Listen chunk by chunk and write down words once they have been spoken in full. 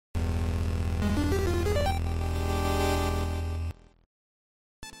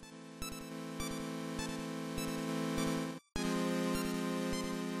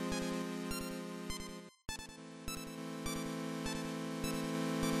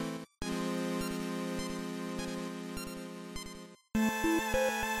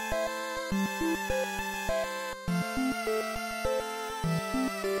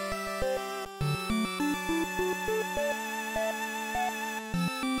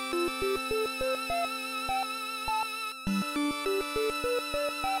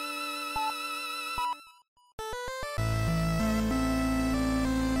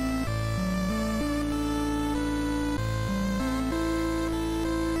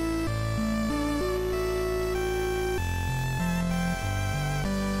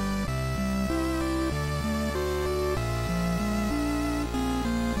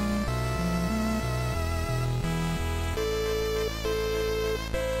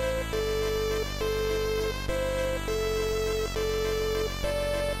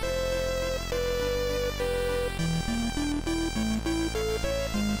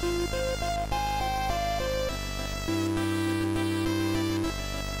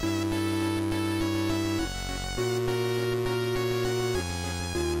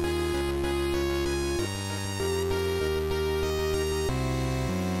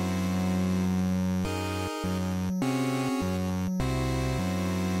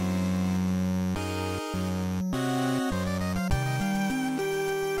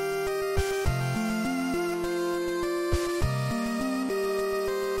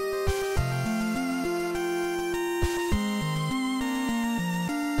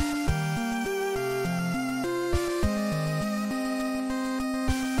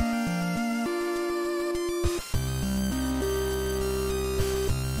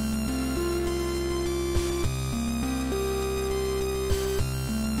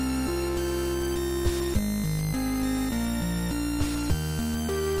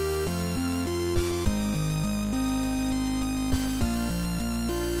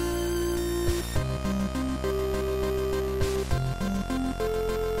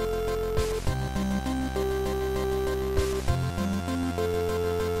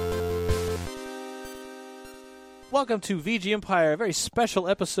Welcome to VG Empire, a very special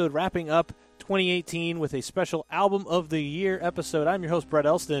episode wrapping up 2018 with a special Album of the Year episode. I'm your host, Brett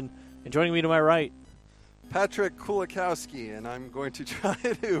Elston, and joining me to my right, Patrick Kulikowski, and I'm going to try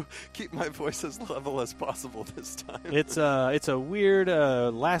to keep my voice as level as possible this time. It's a weird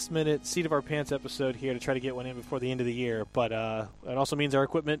last-minute seat-of-our-pants episode here to try to get one in before the end of the year, but it also means our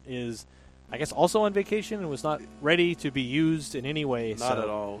equipment is, I guess, also on vacation and was not ready to be used in any way. Not at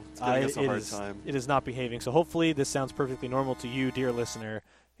all. It's giving us a hard time. It is not behaving. So hopefully this sounds perfectly normal to you, dear listener,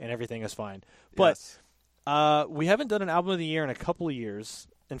 and everything is fine. But yes. We haven't done an Album of the Year in a couple of years.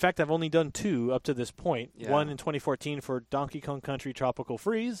 In fact, I've only done two up to this point. Yeah. One in 2014 for Donkey Kong Country Tropical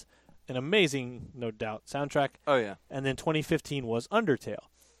Freeze, an amazing, no doubt, soundtrack. Oh, yeah. And then 2015 was Undertale.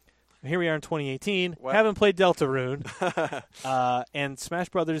 Here we are in 2018. What? Haven't played Deltarune. And Smash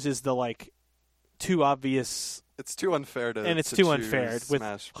Brothers is the, too obvious. It's too unfair to And it's to too choose unfair with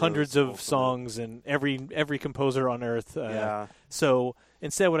Smash Bros. hundreds of Ultimate. songs and every composer on Earth. Yeah. So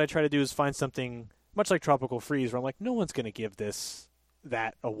instead what I try to do is find something much like Tropical Freeze where I'm like, no one's going to give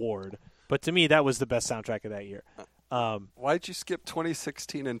that award. But to me, that was the best soundtrack of that year. Why'd you skip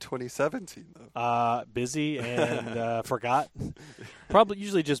 2016 and 2017, though? Busy and forgot. Probably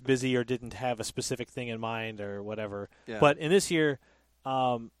usually just busy or didn't have a specific thing in mind or whatever. Yeah. But in this year,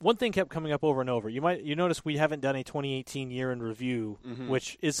 one thing kept coming up over and over. You notice we haven't done a 2018 year in review, Mhm.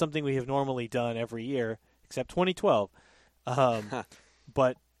 which is something we have normally done every year, except 2012.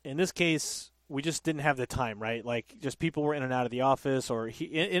 But in this case, we just didn't have the time, right? Like, just people were in and out of the office or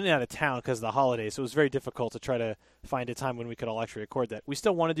in and out of town because of the holidays. So it was very difficult to try to find a time when we could all actually record that. We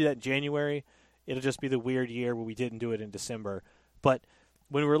still want to do that in January. It'll just be the weird year where we didn't do it in December. But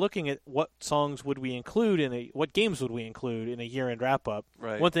when we were looking at what songs would we include what games would we include in a year-end wrap-up,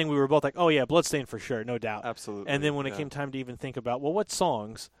 Right. one thing we were both like, oh, yeah, Bloodstained for sure, no doubt. Absolutely. And then when it yeah. came time to even think about, well, what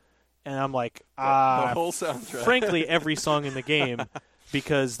songs? And I'm like, the whole soundtrack. frankly, every song in the game,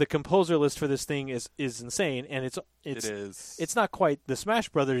 because the composer list for this thing is insane, and It is. it's not quite the Smash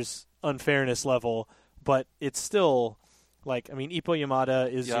Brothers unfairness level, but it's still Ippo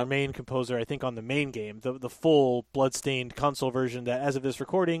Yamada is your Yep. main composer, I think, on the main game, the full Bloodstained console version that, as of this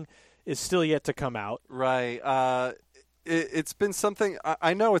recording, is still yet to come out. Right. It's been something.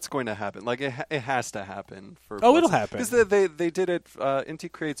 I know it's going to happen. Like it has to happen for. Oh, it'll happen. Because they did it.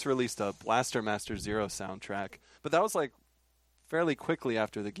 Inti Creates released a Blaster Master Zero soundtrack, but that was like fairly quickly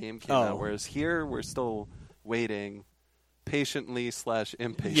after the game came out. Whereas here we're still waiting patiently /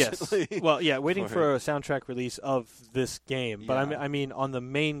 impatiently. Yes. Well, yeah, waiting for for a soundtrack release of this game. But Yeah. I mean, on the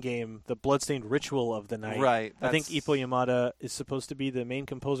main game, the Bloodstained Ritual of the Night. Right. I think that's- Ippo Yamada is supposed to be the main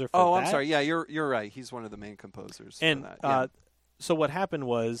composer for Oh, that. I'm sorry. Yeah, you're right. He's one of the main composers. And for that. Yeah. so what happened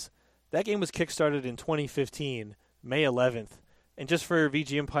was that game was kickstarted in 2015, May 11th, And just for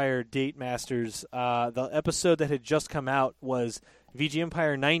VG Empire Date Masters, the episode that had just come out was VG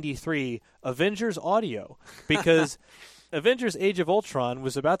Empire 93, Avengers Audio, because Avengers Age of Ultron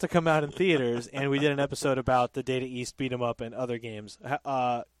was about to come out in theaters, and we did an episode about the Data East beat 'em up and other games.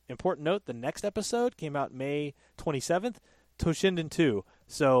 Important note, the next episode came out May 27th, Toshinden 2.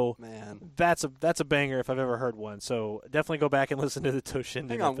 So Man. that's a banger if I've ever heard one. So definitely go back and listen to the Toshinden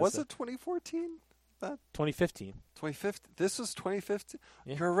Hang on, episode. was it 2014? 2015. 2015? This was 2015?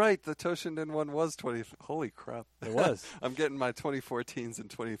 Yeah. You're right, the Toshinden one was 20. Holy crap. It was. I'm getting my 2014s and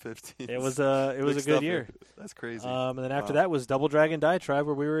 2015s. It was a good year. That's crazy. And then after that was Double Dragon Diatribe,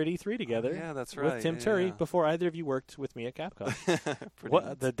 where we were at E3 together. Yeah, that's right. With Tim Turry, before either of you worked with me at Capcom.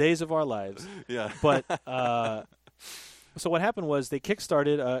 Nuts. The days of our lives. Yeah. But so what happened was they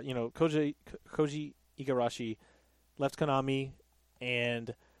kickstarted. Koji Igarashi left Konami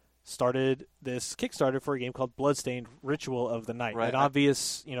and started this Kickstarter for a game called Bloodstained: Ritual of the Night. Right. An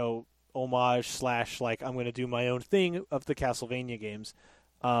obvious, homage / like I'm going to do my own thing of the Castlevania games.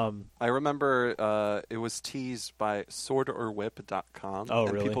 I remember it was teased by swordorwhip.com. Oh,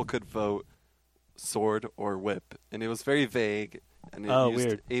 and really? people could vote sword or whip. And it was very vague. And it used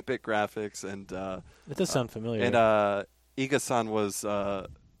weird. 8-bit graphics. And It does sound familiar. And Iga-san was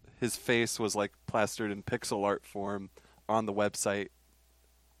his face was like plastered in pixel art form on the website,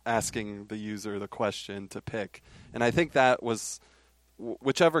 asking the user the question to pick. And I think that was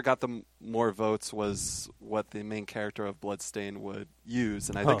whichever got the more votes was what the main character of Bloodstain would use.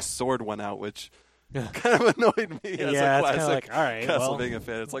 And I think Sword won out, which kind of annoyed me as a classic like, all right, Castlevania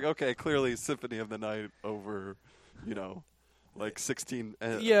fan. It's like, okay, clearly Symphony of the Night over, like 16,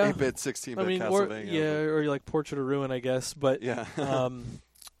 8-bit, 16-bit Castlevania. Or like Portrait of Ruin, I guess. But yeah.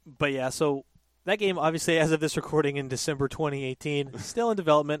 But yeah, so that game, obviously, as of this recording in December 2018, still in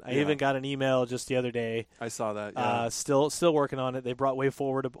development. I even got an email just the other day. I saw that, yeah. Still working on it. They brought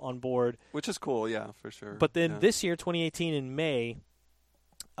WayForward on board. Which is cool, yeah, for sure. But then this year, 2018, in May,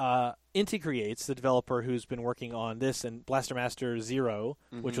 Inti Creates, the developer who's been working on this, and Blaster Master Zero,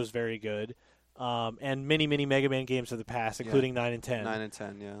 which was very good, and many, many Mega Man games of the past, including 9 and 10. 9 and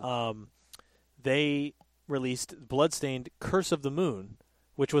 10, yeah. They released Bloodstained: Curse of the Moon,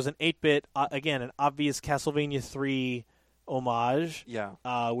 which was an 8-bit, again, an obvious Castlevania 3 homage. Yeah.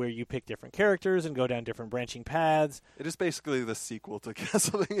 Where you pick different characters and go down different branching paths. It is basically the sequel to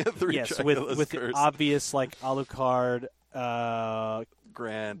Castlevania 3. Yes, Dracula's with Curse. obvious, like, Alucard,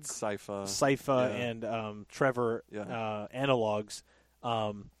 Grant, Sypha. Sypha, and Trevor analogs.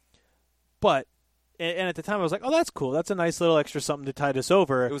 But at the time I was like, oh, that's cool. That's a nice little extra something to tide us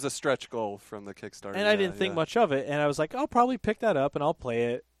over. It was a stretch goal from the Kickstarter. And I didn't think much of it. And I was like, I'll probably pick that up and I'll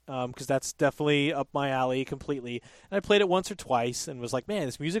play it because that's definitely up my alley completely. And I played it once or twice and was like, man,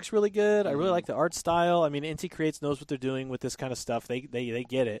 this music's really good. I really like the art style. I mean, Inti Creates knows what they're doing with this kind of stuff. They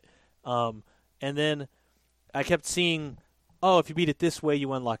get it. And then I kept seeing, oh, if you beat it this way,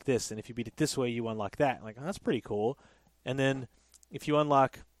 you unlock this. And if you beat it this way, you unlock that. I'm like, oh, that's pretty cool. And then if you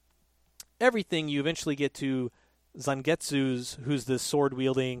unlock everything, you eventually get to Zangetsu's, who's the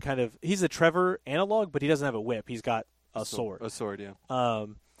sword-wielding kind of... He's a Trevor analog, but he doesn't have a whip. He's got a sword. A sword, yeah.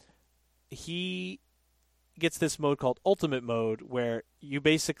 He gets this mode called Ultimate Mode, where you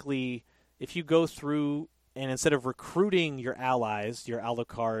basically, if you go through and instead of recruiting your allies, your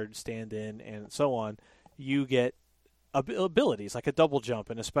Alucard stand-in and so on, you get abilities like a double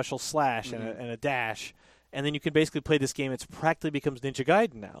jump and a special slash and a dash, and then you can basically play this game. It's practically becomes Ninja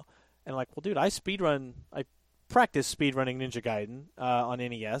Gaiden now. And like, well, dude, I practice speedrunning Ninja Gaiden on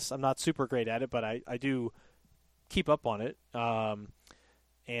NES. I'm not super great at it, but I do keep up on it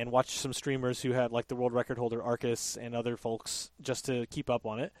and watch some streamers who have, like, the world record holder Arcus and other folks just to keep up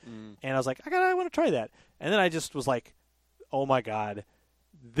on it. And I was like, I want to try that. And then I just was like, oh, my God.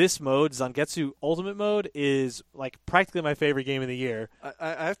 This mode, Zangetsu Ultimate Mode, is like practically my favorite game of the year.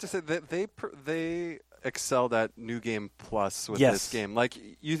 I have to say that they excelled at New Game Plus with this game. Like,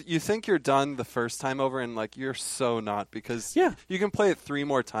 you think you're done the first time over, and like you're so not, because you can play it 3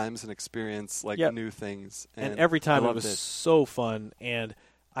 more times and experience like new things. And every time it was so fun. And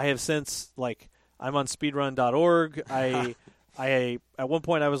I have since, like, I'm on speedrun.org. I at one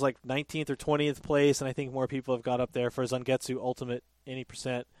point I was like 19th or 20th place, and I think more people have got up there for Zangetsu Ultimate any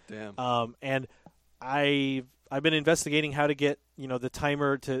percent. Damn. And I've been investigating how to get the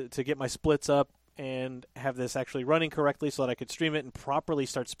timer to get my splits up and have this actually running correctly so that I could stream it and properly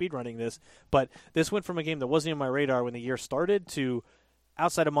start speedrunning this. But this went from a game that wasn't on my radar when the year started to,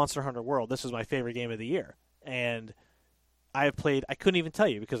 outside of Monster Hunter World, this was my favorite game of the year. And I couldn't even tell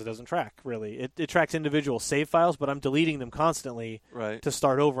you because it doesn't track, really. It tracks individual save files, but I'm deleting them constantly to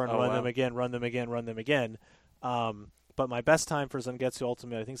start over and run them again, run them again, run them again. But my best time for Zangetsu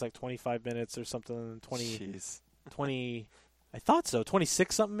Ultimate, I think it's like 25 minutes or something. 20, I thought so.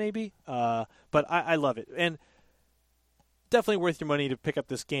 26 something maybe. But I love it. And definitely worth your money to pick up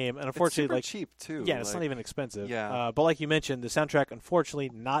this game. And unfortunately, it's super cheap too. Yeah, it's not even expensive. Yeah. But like you mentioned, the soundtrack, unfortunately,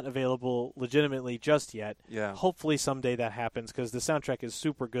 not available legitimately just yet. Yeah. Hopefully someday that happens because the soundtrack is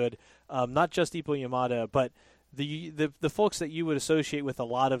super good. Not just Ippo Yamada, but the folks that you would associate with a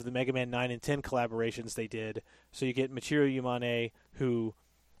lot of the Mega Man 9 and 10 collaborations they did. So you get Michiru Yamane, who...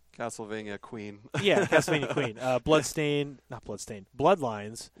 Castlevania Queen. Yeah, Castlevania Queen.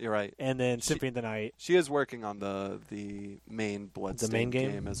 Bloodlines. You're right. And then Symphony of the Night. She is working on the main Bloodstained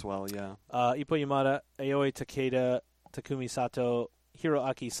game as well, yeah. Ippo Yamada, Aoi Takeda, Takumi Sato,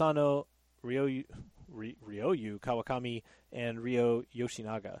 Hiroaki Sano, Ryoyu Kawakami, and Ryo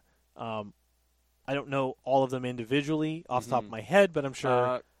Yoshinaga. I don't know all of them individually off the top of my head, but I'm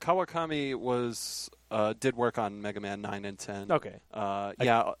sure... Kawakami did work on Mega Man 9 and 10. Okay.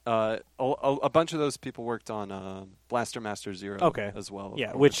 A bunch of those people worked on Blaster Master Zero as well.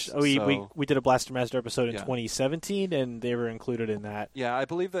 Yeah, which we did a Blaster Master episode in 2017, and they were included in that. Yeah, I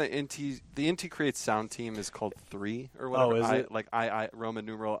believe the Inti Creates sound team is called 3 or whatever. Oh, is it? Like I Roman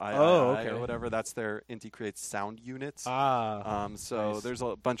numeral I or whatever. That's their Inti Creates sound units. So nice. There's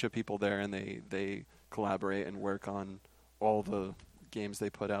a bunch of people there, and they collaborate and work on all the games they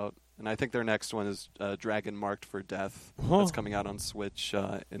put out. And I think their next one is Dragon Marked for Death. That's coming out on Switch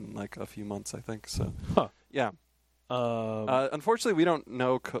in like a few months, I think. So, yeah. Unfortunately, we don't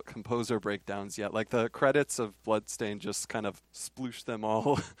know composer breakdowns yet. Like the credits of Bloodstained just kind of splooshed them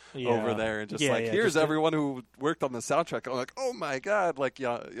all over there, and just here's everyone who worked on the soundtrack. I'm like, oh my god, like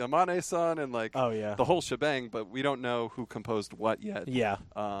Yamane-san and like the whole shebang. But we don't know who composed what yet. Yeah.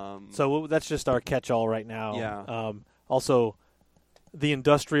 So that's just our catch-all right now. Yeah. Also, the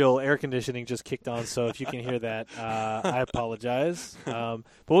industrial air conditioning just kicked on, so if you can hear that, I apologize. But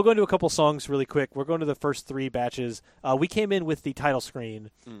we'll go into a couple songs really quick. We're going to the first 3 batches. We came in with the title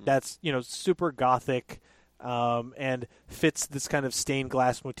screen. That's super gothic and fits this kind of stained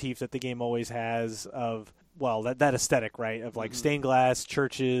glass motif that the game always has of, well, that aesthetic, right, of like stained glass,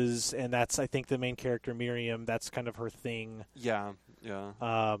 churches, and that's, I think, the main character, Miriam. That's kind of her thing. Yeah.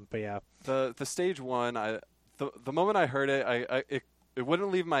 But yeah. The stage 1, the moment I heard it, it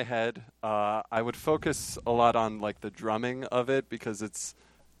wouldn't leave my head. I would focus a lot on like the drumming of it because it's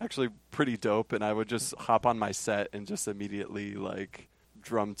actually pretty dope, and I would just hop on my set and just immediately like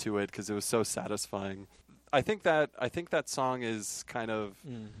drum to it because it was so satisfying. I think that song is kind of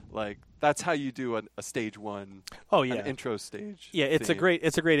like that's how you do a stage 1. Oh yeah, an intro stage. Yeah, it's theme.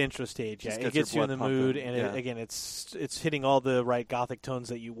 a great intro stage. Yeah, it gets you in the mood, pumping. and it's hitting all the right gothic tones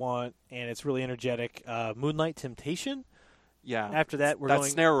that you want, and it's really energetic. Moonlight Temptation. Yeah. After that, we're that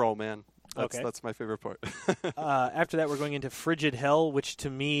going snare roll, man. That's my favorite part. After that, we're going into Frigid Hell, which to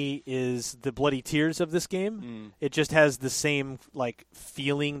me is the Bloody Tears of this game. It just has the same like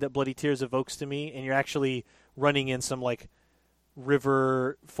feeling that Bloody Tears evokes to me, and you're actually running in some like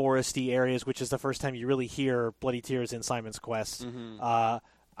river foresty areas, which is the first time you really hear Bloody Tears in Simon's Quest.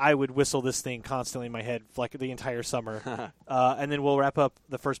 I would whistle this thing constantly in my head for like the entire summer. And then we'll wrap up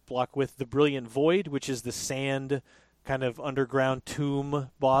the first block with the Brilliant Void, which is the sand kind of underground tomb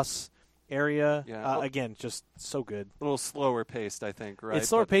boss area. Again, just so good. A little slower paced, I think, right? It's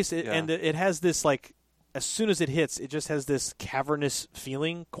slower paced, and it has this, like, as soon as it hits, it just has this cavernous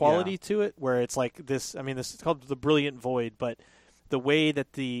feeling quality to it, where it's like this, I mean, this is called the Brilliant Void, but the way that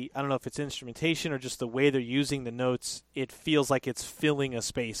I don't know if it's instrumentation or just the way they're using the notes, it feels like it's filling a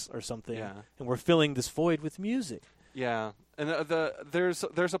space or something. And we're filling this void with music. Yeah. And there's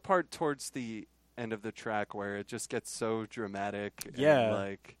a part towards the end of the track where it just gets so dramatic. And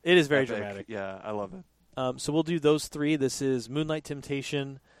like it is very epic. dramatic. Yeah, I love it. So we'll do those 3. This is Moonlight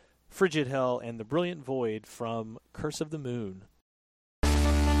Temptation, Frigid Hell, and the Brilliant Void from Curse of the Moon.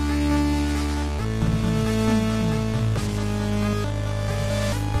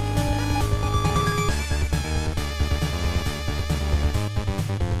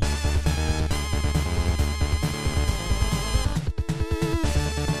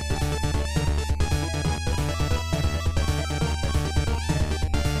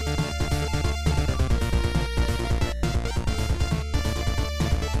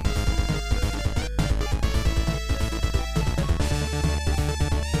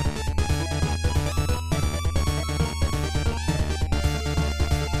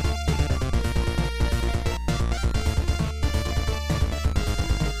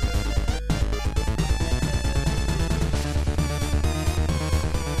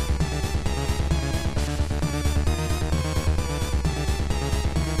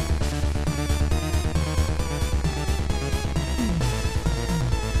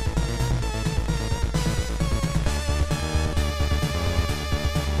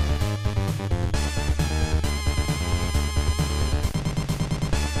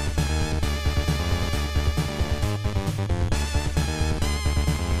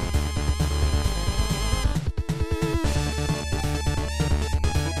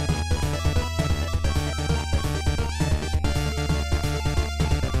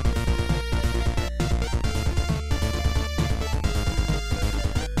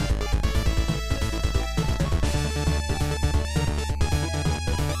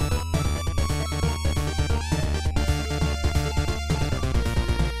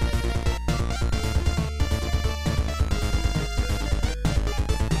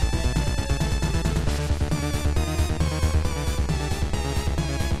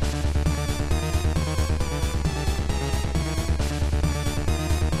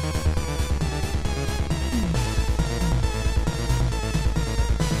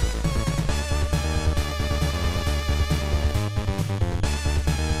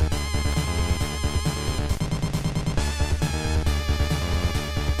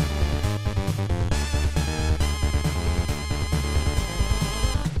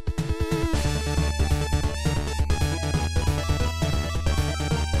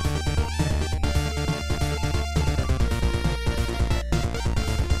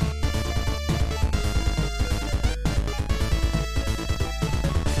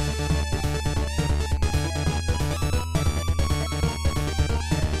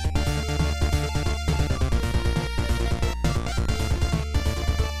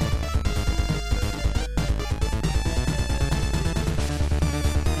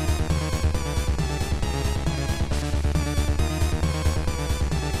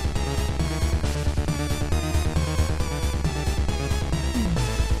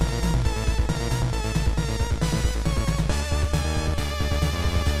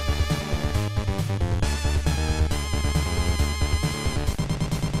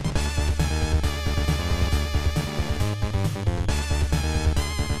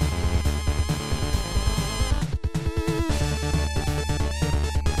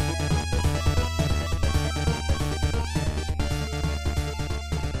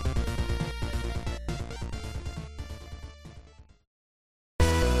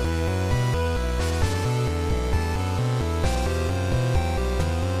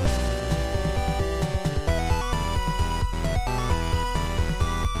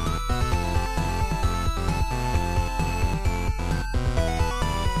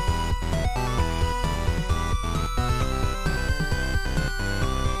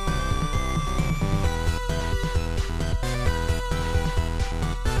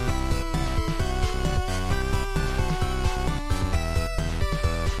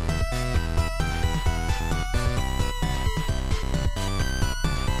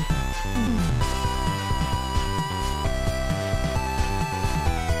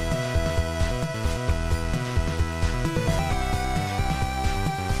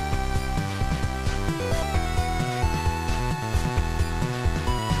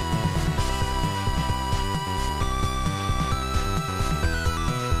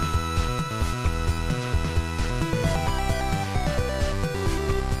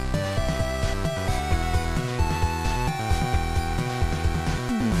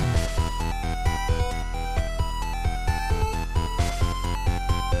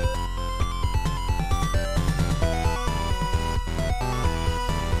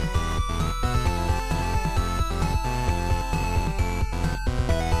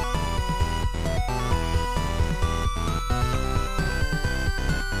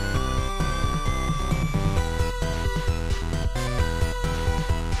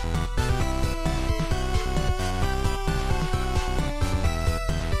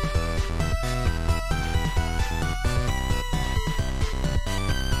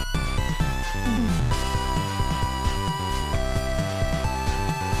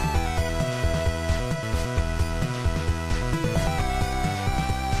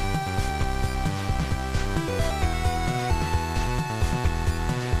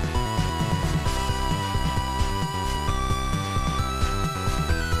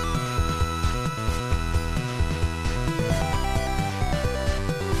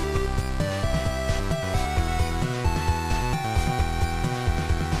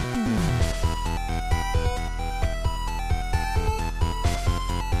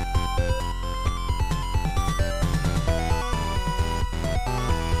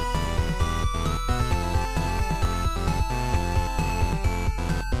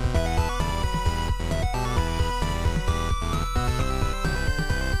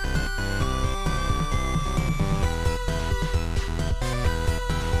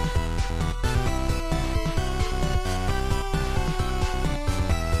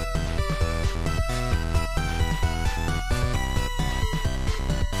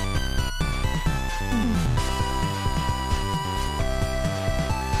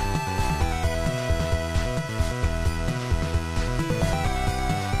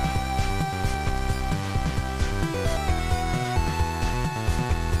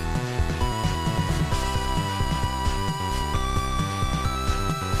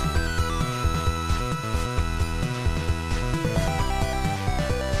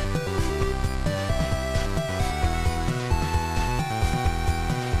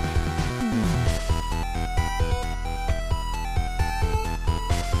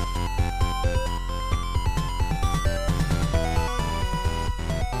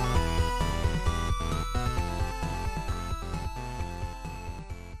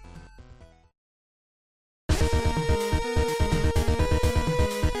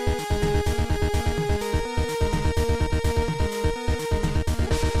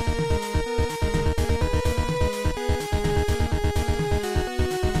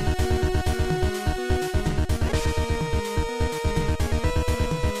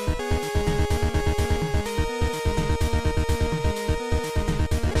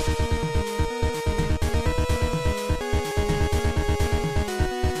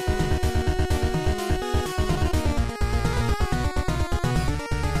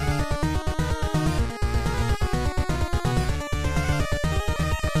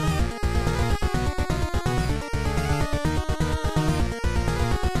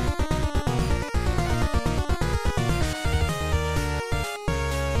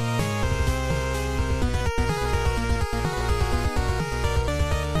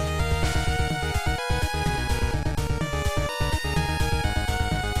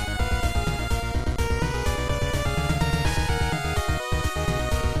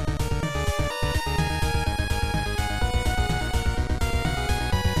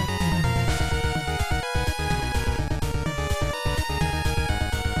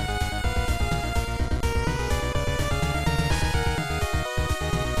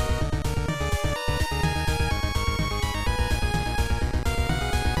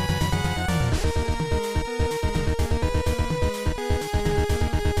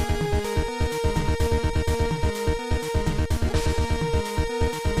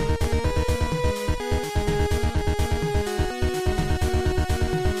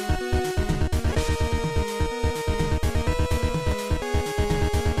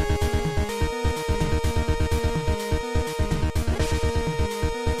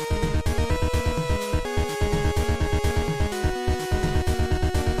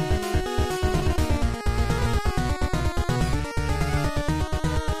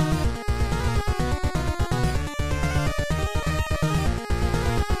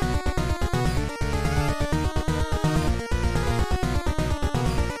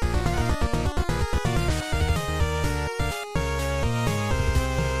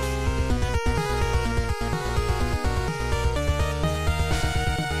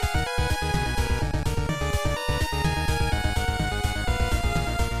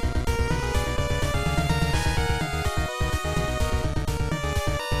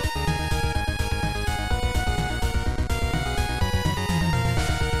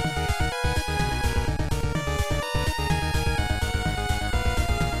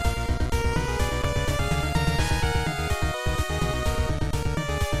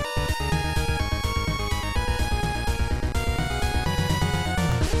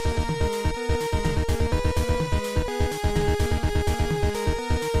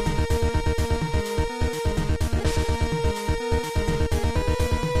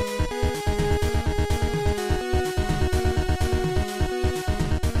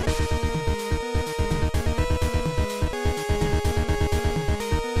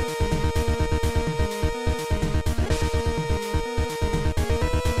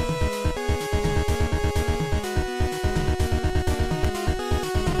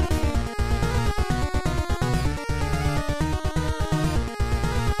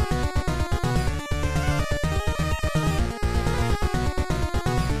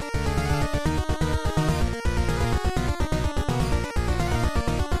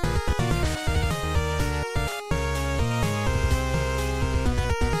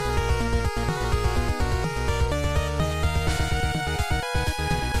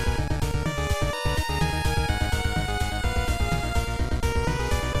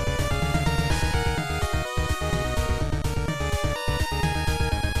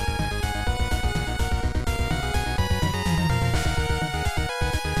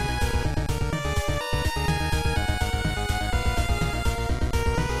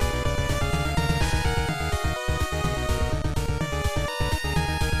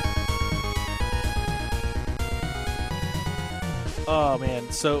 Oh man,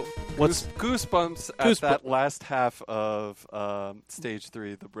 so what's Goosebumps at that last half of Stage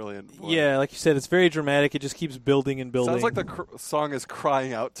 3, the Brilliant Void. Yeah, like you said, it's very dramatic. It just keeps building and building. Sounds like the song is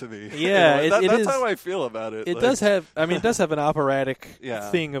crying out to me. Yeah, that's how I feel about it. It does have. I mean, it does have an operatic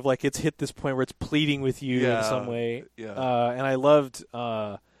thing of like it's hit this point where it's pleading with you in some way. Yeah. And I loved.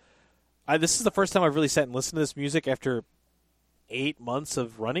 This is the first time I've really sat and listened to this music after 8 months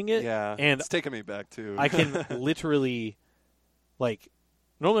of running it. Yeah, and it's taken me back too. I can literally, like,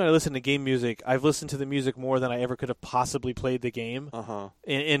 normally when I listen to game music, I've listened to the music more than I ever could have possibly played the game.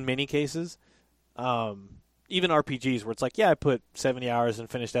 In many cases, even RPGs where it's like, I put 70 hours and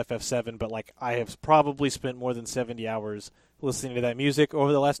finished FF7, but like I have probably spent more than 70 hours listening to that music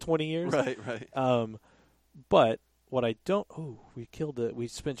over the last 20 years. Right. But what I don't, we killed it. We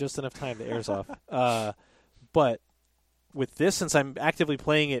spent just enough time. The air's off. But with this, since I'm actively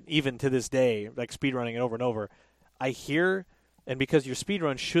playing it even to this day, like speedrunning it over and over, I hear, and because your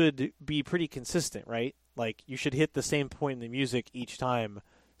speedrun should be pretty consistent, right? Like you should hit the same point in the music each time.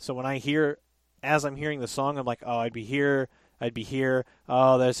 So when I hear, as I'm hearing the song, I'm like, oh, I'd be here.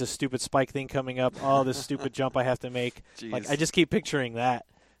 Oh, there's this stupid spike thing coming up. Oh, this stupid jump I have to make. Jeez. Like I just keep picturing that.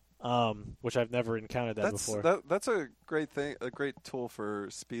 Which I've never encountered before. That's a great thing. A great tool for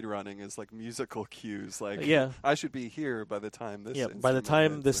speedrunning is like musical cues. Like, I should be here by the time this. By the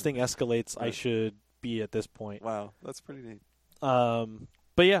time this thing escalates, I should be at this point. Wow, that's pretty neat.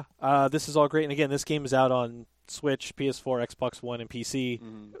 But yeah, this is all great. And again, this game is out on Switch, PS4, Xbox One, and PC.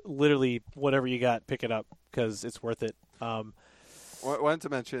 Literally, whatever you got, pick it up because it's worth it. I wanted to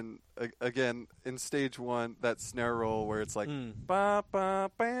mention, again, in Stage 1, that snare roll where it's like, ba,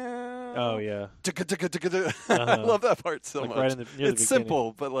 ba, ba. Oh, yeah. I love that part so much. Right it's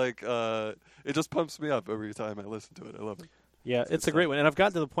simple, but like it just pumps me up every time I listen to it. I love it. Yeah, it's a great one. And I've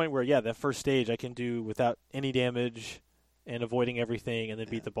gotten to the point where, that first stage I can do without any damage and avoiding everything and then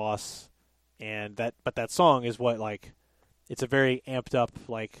beat the boss. But that song is what, like, it's a very amped up,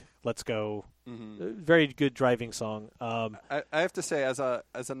 like, let's go. Very good driving song. I have to say, as a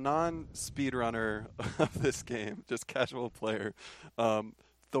non-speedrunner of this game, just casual player,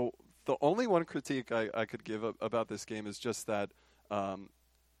 the only one critique I could give about this game is just that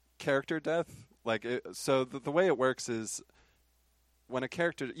character death. Like, so the way it works is when a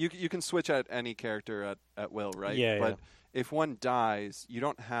character you can switch out any character at will, right? Yeah. But if one dies, you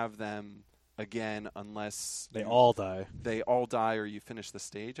don't have them again unless they all die. They all die, or you finish the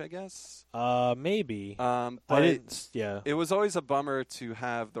stage, I guess. Maybe. But I didn't. Yeah. It was always a bummer to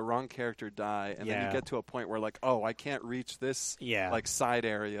have the wrong character die, and then you get to a point where like, oh, I can't reach this like side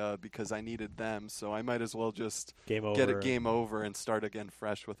area because I needed them, so I might as well just get a game over and start again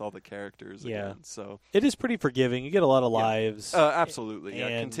fresh with all the characters again. So it is pretty forgiving. You get a lot of lives. Absolutely.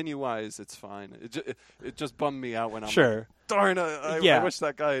 Yeah. Continue wise, it's fine. It just bummed me out when I'm like, darn, I wish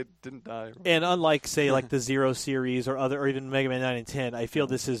that guy didn't die. And unlike, say, like the Zero series or even Mega Man 9 and 10, I feel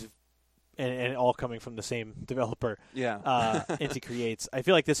this is, and all coming from the same developer, Inti Creates, I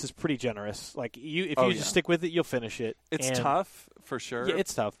feel like this is pretty generous. Like, if you just stick with it, you'll finish it. It's tough, for sure. Yeah,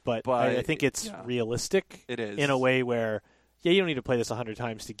 it's tough, but I think it's realistic. It is. In a way where, you don't need to play this 100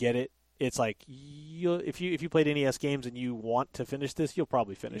 times to get it. It's like if you played NES games and you want to finish this, you'll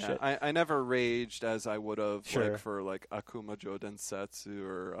probably finish it. I never raged as I would have for Akuma Jo Densetsu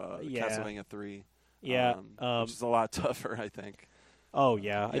or Castlevania 3. Yeah, which is a lot tougher, I think. Oh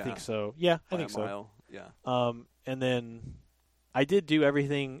yeah, I think so. Yeah, I think so. Yeah. And then I did do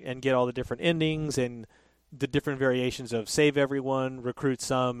everything and get all the different endings and the different variations of save everyone, recruit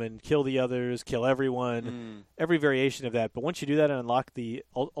some, and kill the others, kill everyone, every variation of that. But once you do that and unlock the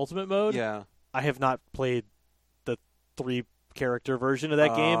ultimate mode, I have not played the 3-character version of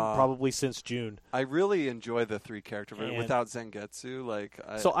that game probably since June. I really enjoy the 3-character version without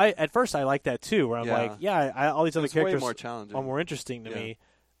Zangetsu. So at first I like that too, where I'm all these other characters are more interesting to me.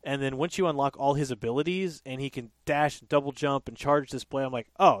 And then once you unlock all his abilities and he can dash, double jump, and charge display, I'm like,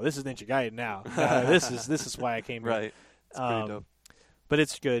 oh, this is Ninja Gaiden now. This is why I came here. Right. It's pretty dope. But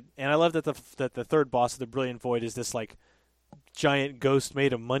it's good, and I love that the third boss of the Brilliant Void is this like giant ghost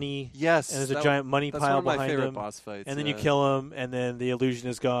made of money. Yes, and there's a giant money pile behind him. That's one of my favorite boss fights. And then you kill him, and then the illusion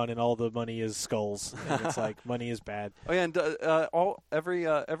is gone, and all the money is skulls. And it's like money is bad. Oh yeah, and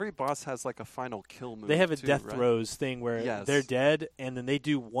every boss has like a final kill move. They have a death throes thing where they're dead, and then they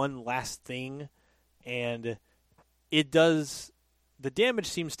do one last thing, and it does. The damage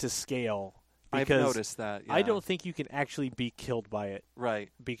seems to scale I've noticed that. Yeah. I don't think you can actually be killed by it. Right.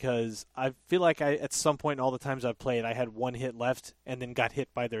 Because I feel like at some point in all the times I've played, I had one hit left and then got hit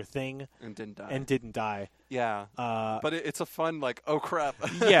by their thing. And didn't die. Yeah. But it's a fun, like, oh, crap.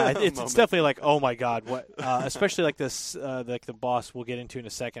 Yeah, it's definitely like, oh, my God. What? Especially like this, like the boss we'll get into in a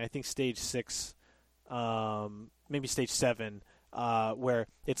second. I think stage 6, maybe stage 7, where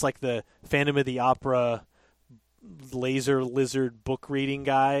it's like the Phantom of the Opera laser lizard book reading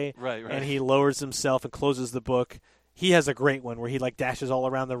guy, right, and he lowers himself and closes the book. He has a great one where he like dashes all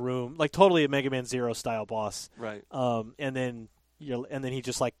around the room, like totally a Mega Man Zero style boss. Right. And then he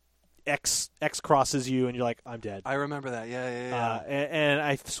just like X crosses you, and you're like, I'm dead. I remember that. Yeah. And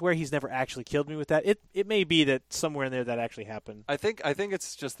I swear he's never actually killed me with that. It may be that somewhere in there that actually happened. I think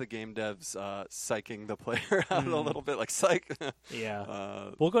it's just the game devs psyching the player out a little bit, like psych.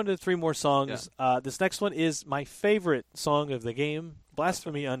 Yeah. We'll go into 3 more songs. Yeah. This next one is my favorite song of the game,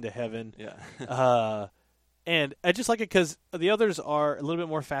 "Blasphemy Unto Heaven." Yeah. And I just like it because the others are a little bit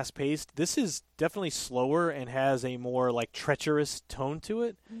more fast-paced. This is definitely slower and has a more like treacherous tone to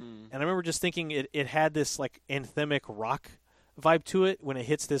it. And I remember just thinking it had this like anthemic rock vibe to it when it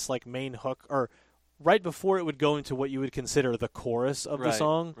hits this like main hook, or right before it would go into what you would consider the chorus of the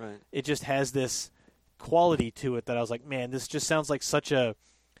song. Right. It just has this quality to it that I was like, man, this just sounds like such a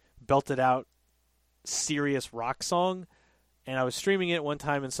belted-out, serious rock song. And I was streaming it one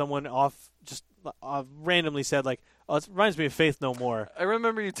time, and someone randomly said, like, oh, it reminds me of Faith No More. I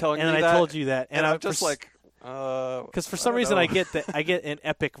remember you telling me that. And I told you that. And I'm just like, because for some reason I get an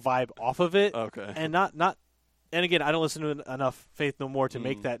epic vibe off of it. Okay. And not and again, I don't listen to enough Faith No More to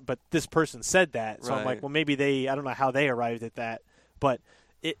make that, but this person said that. So I'm like, well, maybe I don't know how they arrived at that. But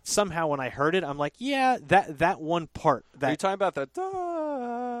it somehow when I heard it, I'm like, yeah, that one part. Are you talking about that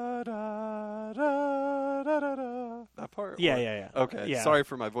da, da, da, da, da, da, that part? Yeah. Okay. Yeah. Sorry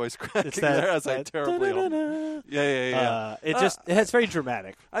for my voice cracking there as I terribly. Yeah. It's very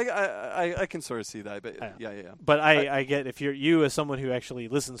dramatic. I can sort of see that, but yeah. But I get if you as someone who actually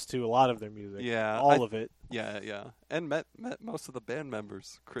listens to a lot of their music, all of it. Yeah, and met most of the band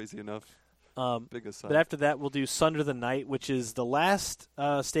members. Crazy enough. Big aside. But after that, we'll do Sunder the Night, which is the last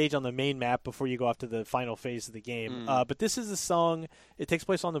stage on the main map before you go off to the final phase of the game. But this is a song. It takes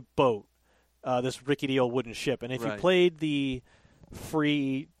place on the boat, this rickety old wooden ship. And if you played the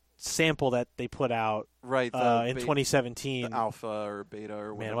free sample that they put out in 2017, the alpha or beta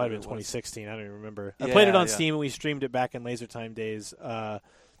or whatever, it might have been 2016. I don't even remember. I played it on Steam, and we streamed it back in Laser Time days.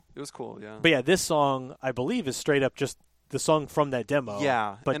 It was cool, yeah. But yeah, this song, I believe, is straight up just the song from that demo,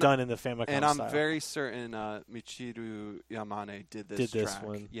 but done in the Famicom style. And I'm very certain Michiru Yamane did this track.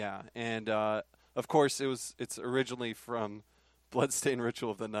 One. Yeah, and of course it's originally from Bloodstained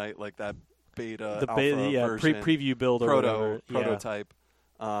Ritual of the Night, like that beta, alpha version, preview build or prototype.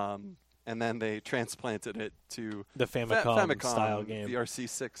 And then they transplanted it to the Famicom style game,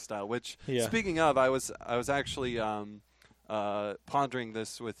 VRC6 style. Which, speaking of, I was actually pondering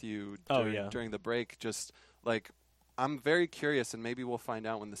this with you during the break, just like. I'm very curious, and maybe we'll find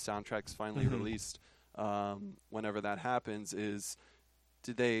out when the soundtrack's finally released, whenever that happens, is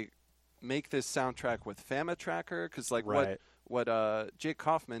did they make this soundtrack with Famitracker? Because like what Jake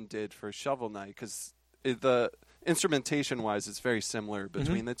Kaufman did for Shovel Knight, because the instrumentation-wise it's very similar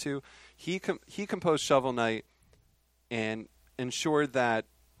between the two. He composed Shovel Knight and ensured that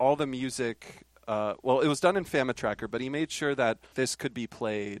all the music, it was done in Famitracker, but he made sure that this could be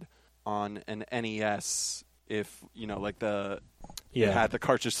played on an NES if, like it had the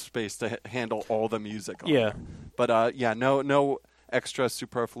cartridge space to handle all the music on there. But, no extra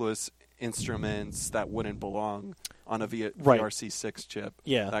superfluous instruments that wouldn't belong on a VRC6 chip,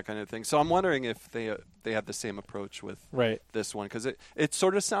 that kind of thing. So I'm wondering if they have the same approach with this one, because it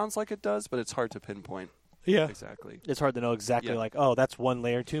sort of sounds like it does, but it's hard to pinpoint. Yeah, exactly. It's hard to know exactly. Like, oh, that's one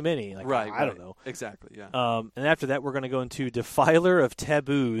layer too many. Like, I don't know exactly. Yeah. And after that, we're going to go into Defiler of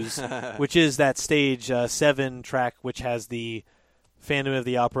Taboos, which is that stage 7 track, which has the Phantom of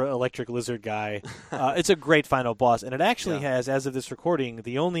the Opera Electric Lizard guy. It's a great final boss, and it actually has, as of this recording,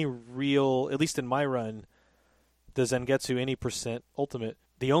 the only real, at least in my run, the Zangetsu any % Ultimate,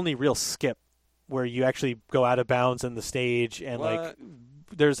 the only real skip where you actually go out of bounds in the stage, and like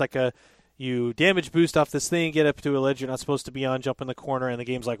there's like you damage boost off this thing, get up to a ledge you're not supposed to be on, jump in the corner, and the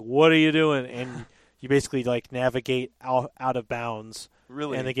game's like, what are you doing? And you basically like navigate out of bounds.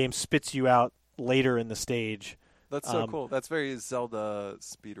 Really? And the game spits you out later in the stage. That's so cool. That's very Zelda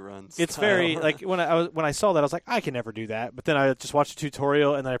speedrun style. It's very like when I saw that, I was like, I can never do that. But then I just watched a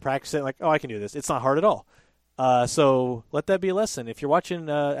tutorial and then I practiced it. Like, oh, I can do this. It's not hard at all. So let that be a lesson. If you're watching,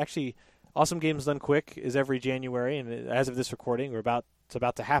 actually, Awesome Games Done Quick is every January, and as of this recording, we're about It's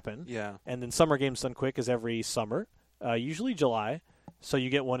about to happen. Yeah. And then Summer Games Done Quick is every summer, usually July. So you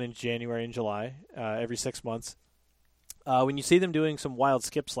get one in January and July every 6 months. When you see them doing some wild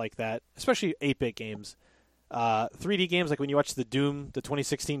skips like that, especially 8-bit games, 3D games, like when you watch the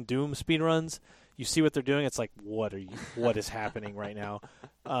 2016 Doom speedruns, you see what they're doing. It's like, what is happening right now?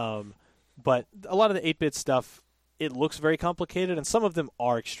 But a lot of the 8-bit stuff, it looks very complicated, and some of them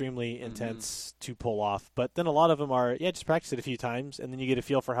are extremely intense to pull off. But then a lot of them are, just practice it a few times, and then you get a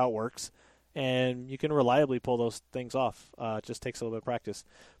feel for how it works, and you can reliably pull those things off. It just takes a little bit of practice.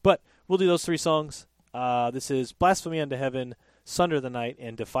 But we'll do those 3 songs. This is Blasphemy Unto Heaven, Sunder the Night,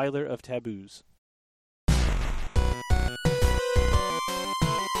 and Defiler of Taboos.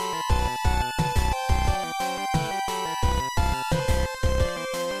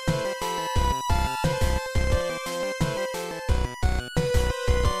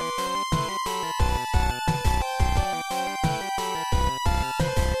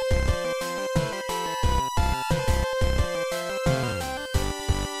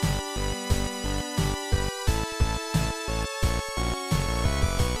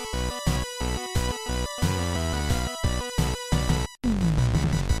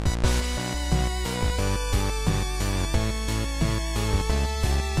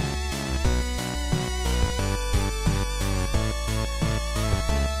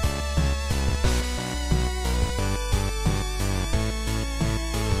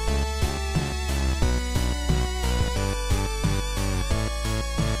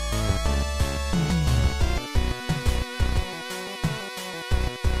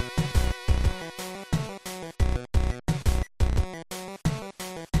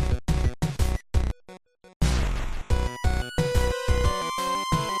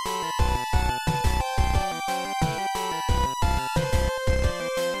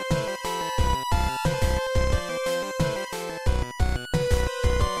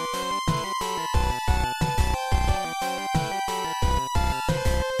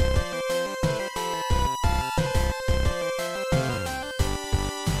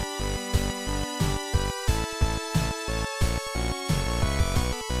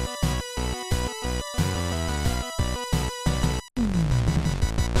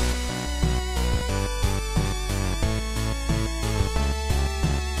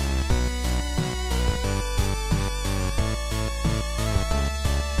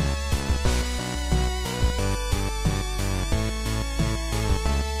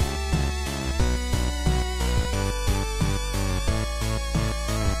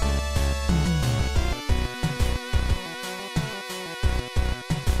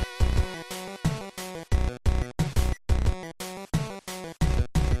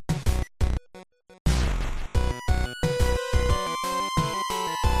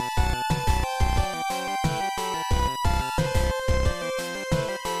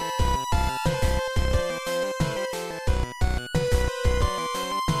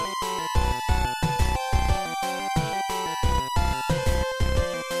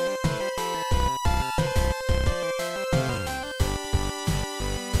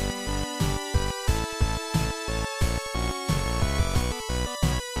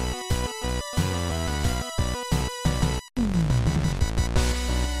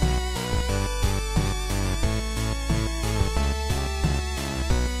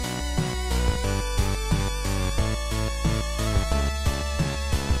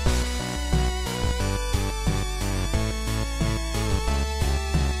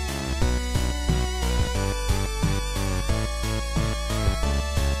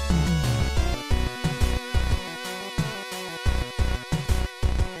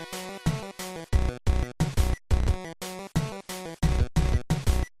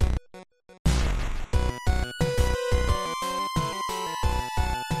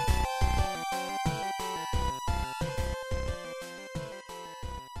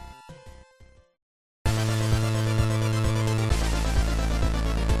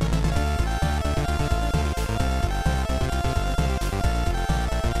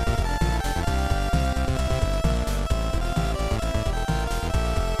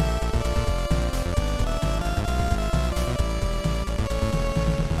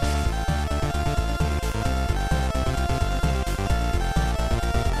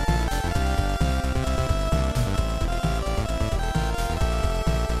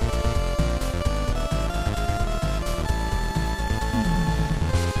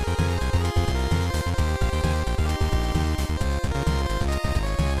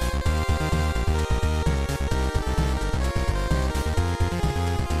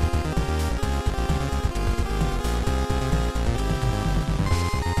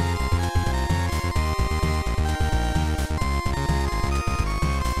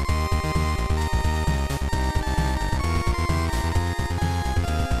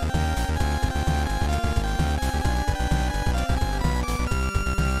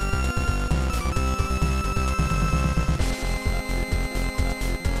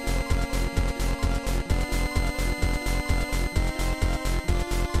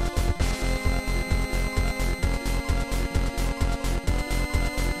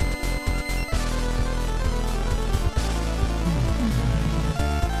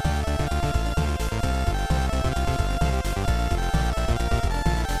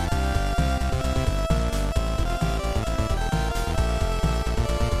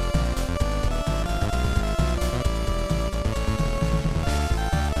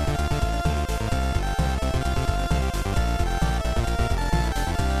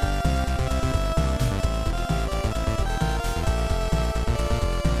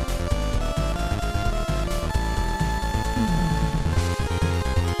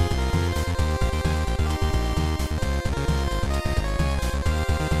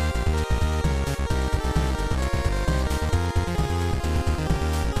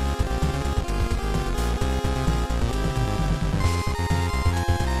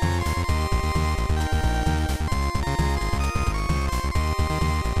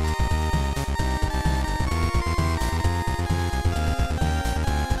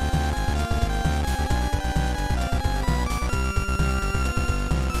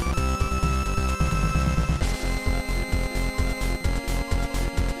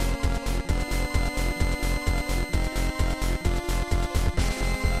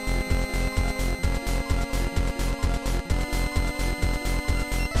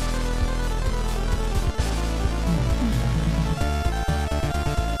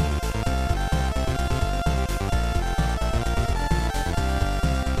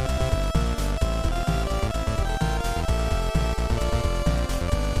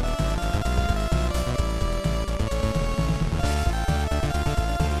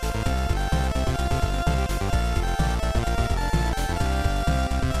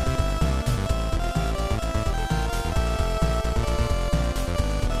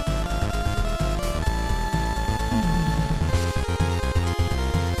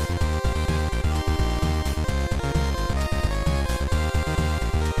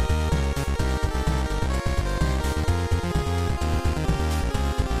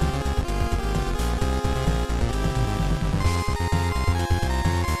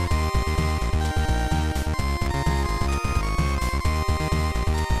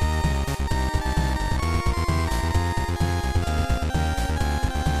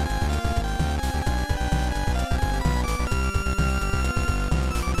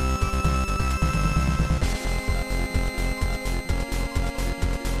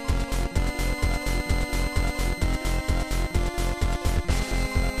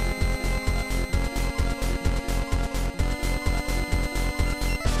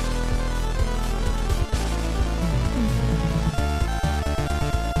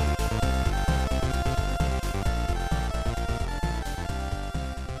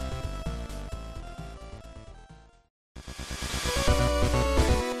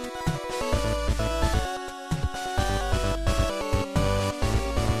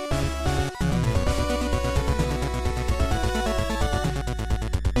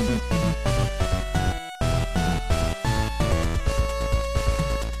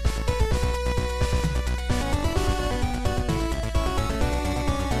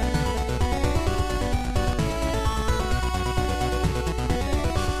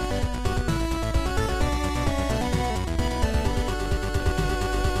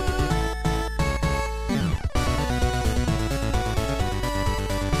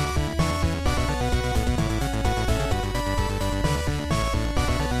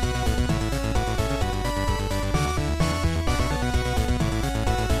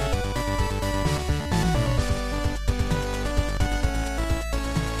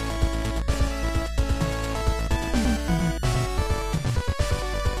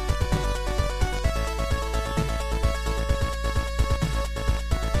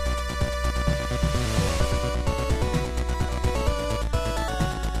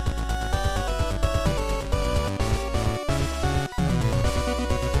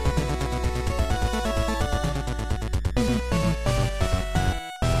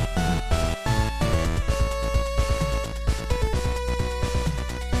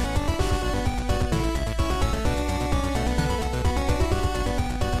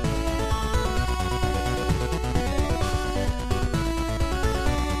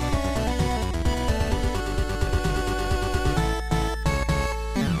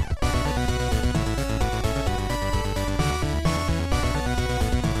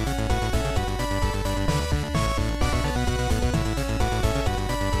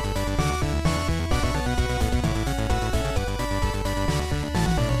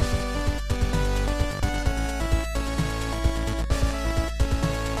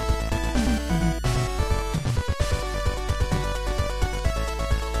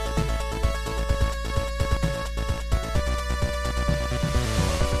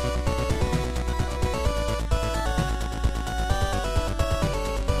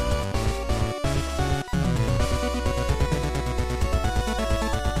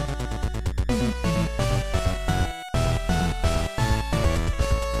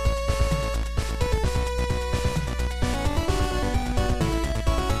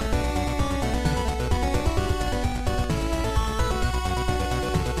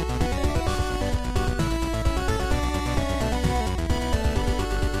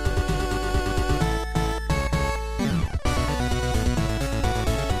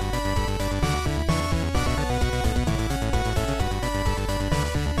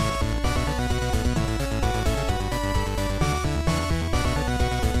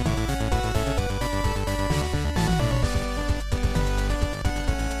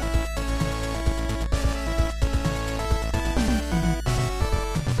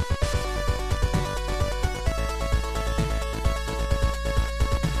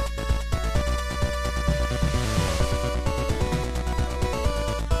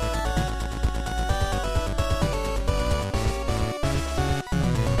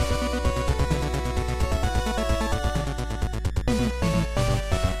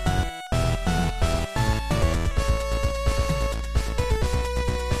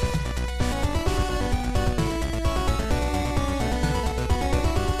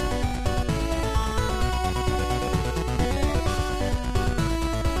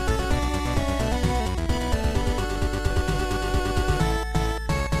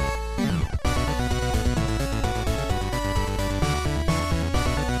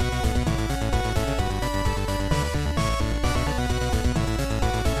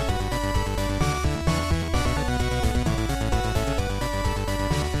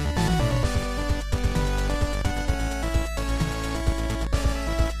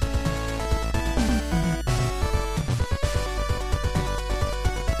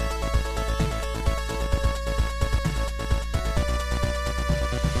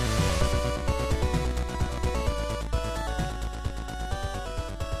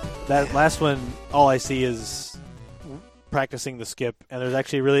 that last one, all I see is practicing the skip, and there's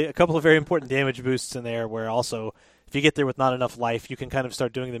actually really a couple of very important damage boosts in there where also if you get there with not enough life, you can kind of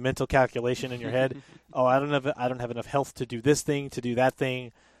start doing the mental calculation in your head. Oh, I don't have enough health to do this thing, to do that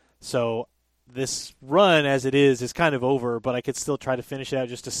thing. So this run as it is kind of over, but I could still try to finish it out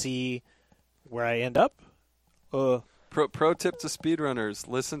just to see where I end up. Pro tip to speedrunners: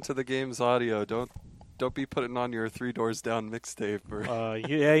 listen to the game's audio. Don't be putting on your Three Doors Down mixtape.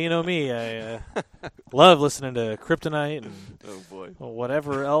 Yeah, you know me. I love listening to Kryptonite and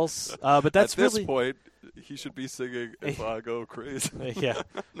whatever else. But that's at this really point, he should be singing "If I Go Crazy." Yeah.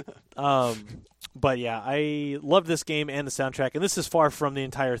 But yeah, I love this game and the soundtrack, and this is far from the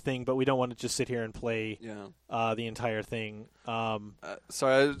entire thing. But we don't want to just sit here and play the entire thing.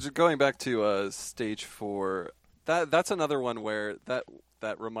 Sorry, going back to stage 4. That's another one where that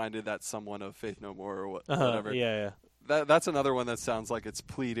reminded that someone of Faith No More or whatever. Yeah. That's another one that sounds like it's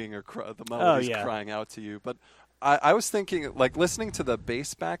pleading or the melody's crying out to you. But I was thinking, like, listening to the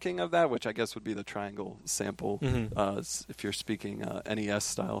bass backing of that, which I guess would be the triangle sample, if you're speaking NES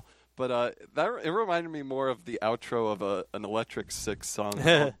style. But it reminded me more of the outro of an Electric Six song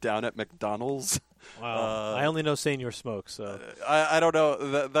called "Down at McDonald's." Wow, I only know Senior Smoke, so I don't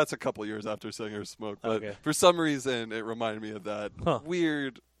know. That's a couple years after Senior Smoke, but for some reason it reminded me of that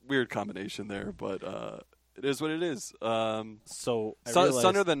weird combination there. But it is what it is. So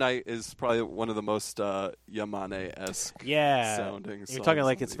Son of the Night is probably one of the most Yamane-esque sounding songs. You're talking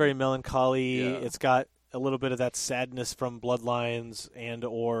like it's very melancholy. Yeah. It's got a little bit of that sadness from Bloodlines and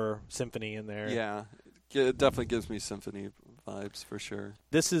or Symphony in there. Yeah, it definitely gives me Symphony vibes for sure.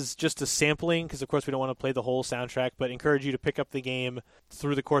 This is just a sampling because, of course, we don't want to play the whole soundtrack, but encourage you to pick up the game.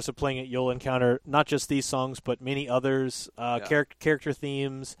 Through the course of playing it, you'll encounter not just these songs, but many others, character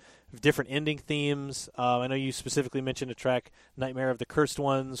themes, different ending themes. I know you specifically mentioned a track, Nightmare of the Cursed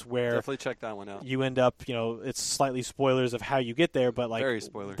Ones, where definitely check that one out. You end up, it's slightly spoilers of how you get there, but like very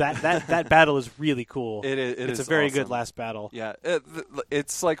spoiler. That battle is really cool. It's a very awesome. good last battle. Yeah,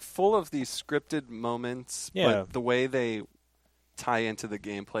 it's like full of these scripted moments, but the way they tie into the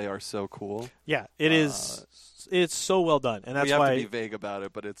gameplay are so cool. Yeah, it is. It's so well done, and that's we have why to be vague about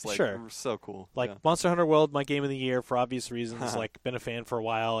it, but it's like so cool. Like Monster Hunter World, my game of the year for obvious reasons. Like been a fan for a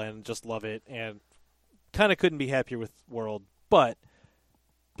while and just love it, and kind of couldn't be happier with World. But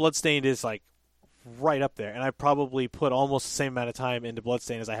Bloodstained is like right up there, and I probably put almost the same amount of time into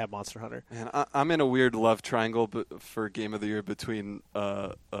Bloodstained as I have Monster Hunter. And I'm in a weird love triangle for game of the year between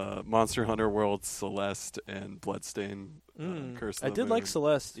Monster Hunter World, Celeste, and Bloodstained. Curse of the I did Moon. like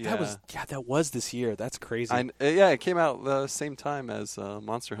Celeste. Yeah. That was this year. That's crazy. It came out the same time as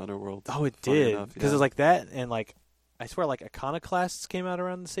Monster Hunter World. Oh, it did, because it was like that, and like I swear, like Iconoclasts came out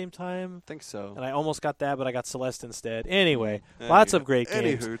around the same time. I think so. And I almost got that, but I got Celeste instead. Anyway, lots of great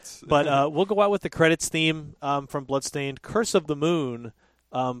games. Hoots. But we'll go out with the credits theme from Bloodstained, Curse of the Moon.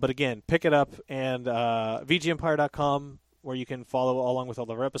 But again, pick it up, and VGEmpire.com, where you can follow along with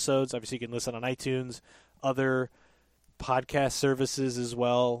all of our episodes. Obviously, you can listen on iTunes, other podcast services as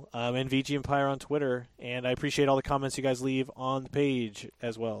well, and VG Empire on Twitter. And I appreciate all the comments you guys leave on the page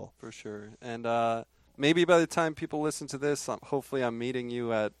as well. For sure. And maybe by the time people listen to this, hopefully I'm meeting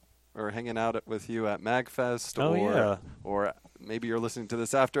you or hanging out with you at MagFest. Or maybe you're listening to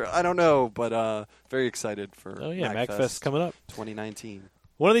this after. I don't know, but very excited for MagFest coming up. 2019.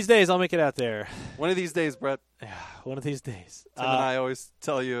 One of these days, I'll make it out there. One of these days, Brett. Yeah, one of these days. Tim and I always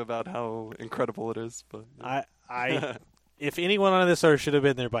tell you about how incredible it is. But I if anyone on this earth should have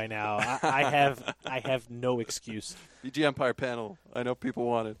been there by now, I have no excuse. VG Empire panel. I know people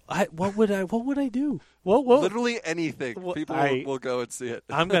want it. What would I do? What? Literally anything. People will go and see it.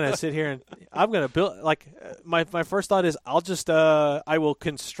 I'm gonna sit here and I'm gonna build. Like my first thought is I'll just I will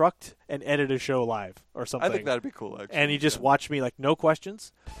construct and edit a show live or something. I think that'd be cool. Actually, and you just watch me, like, no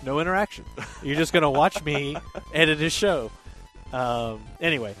questions, no interaction. You're just gonna watch me edit a show.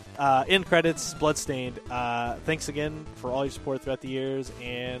 Anyway, end credits, Bloodstained. Thanks again for all your support throughout the years,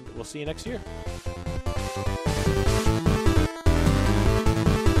 and we'll see you next year.